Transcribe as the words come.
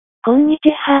こんにち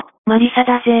は、マリサ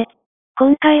だぜ。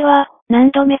今回は、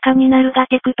何度目かになるが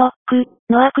TikTok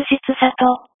の悪質さ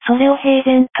と、それを平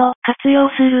然と活用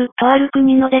するとある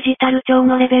国のデジタル庁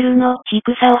のレベルの低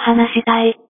さを話した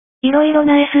い。いろいろ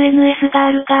な SNS が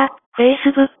あるが、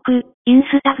Facebook、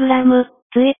Instagram、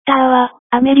Twitter は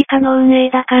アメリカの運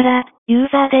営だから、ユー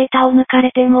ザーデータを抜か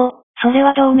れても、それ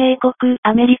は同盟国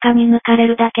アメリカに抜かれ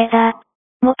るだけだ。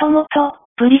もともと、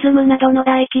プリズムなどの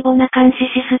大規模な監視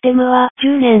システムは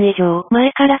10年以上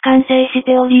前から完成し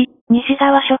ており、西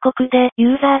側諸国で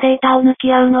ユーザーデータを抜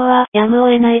き合うのはやむを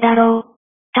得ないだろう。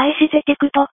対して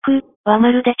TikTok は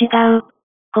まるで違う。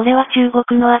これは中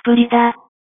国のアプリだ。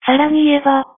さらに言え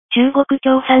ば、中国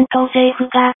共産党政府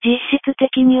が実質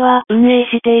的には運営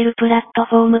しているプラット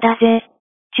フォームだぜ。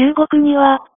中国に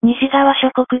は、西側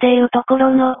諸国でいうところ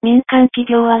の民間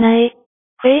企業はない。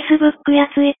Facebook や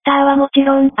Twitter はもち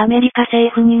ろんアメリカ政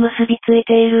府に結びつい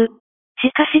ている。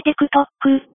しかし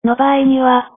TikTok の場合に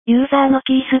は、ユーザーの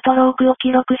キーストロークを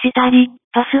記録したり、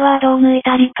パスワードを抜い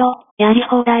たりと、やり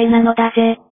放題なのだ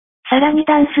ぜ。さらに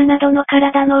ダンスなどの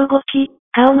体の動き、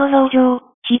顔の表情、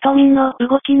瞳の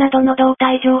動きなどの動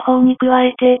体情報に加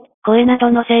えて、声など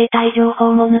の生体情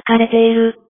報も抜かれてい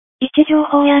る。位置情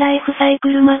報やライフサイ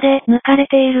クルまで抜かれ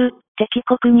ている。敵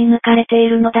国に抜かれてい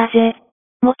るのだぜ。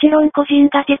もちろん個人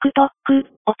が TikTok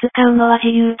を使うのは自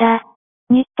由だ。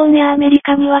日本やアメリ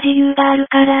カには自由がある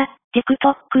から、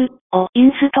TikTok をイ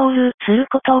ンストールする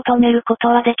ことを止めること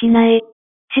はできない。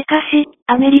しかし、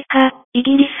アメリカ、イ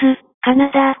ギリス、カ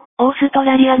ナダ、オースト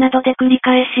ラリアなどで繰り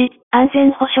返し、安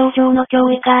全保障上の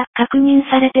脅威が確認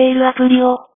されているアプリ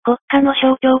を、国家の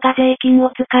省庁が税金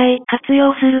を使い活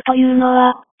用するというの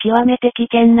は、極めて危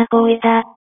険な行為だ。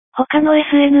他の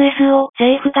SNS を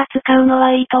政府が使うの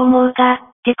はいいと思う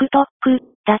が、TikTok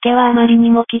だけはあまりに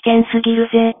も危険すぎる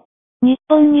ぜ。日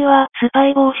本にはスパ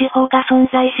イ防止法が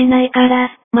存在しないか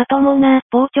ら、まともな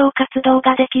傍聴活動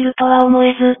ができるとは思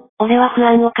えず、俺は不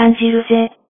安を感じる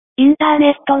ぜ。インター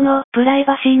ネットのプライ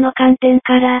バシーの観点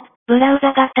から、ブラウ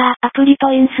ザ型アプリ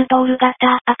とインストール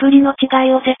型アプリの違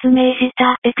いを説明し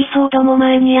たエピソードも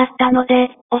前にやったの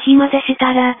で、お暇でし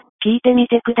たら、聞いてみ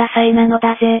てくださいなの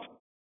だぜ。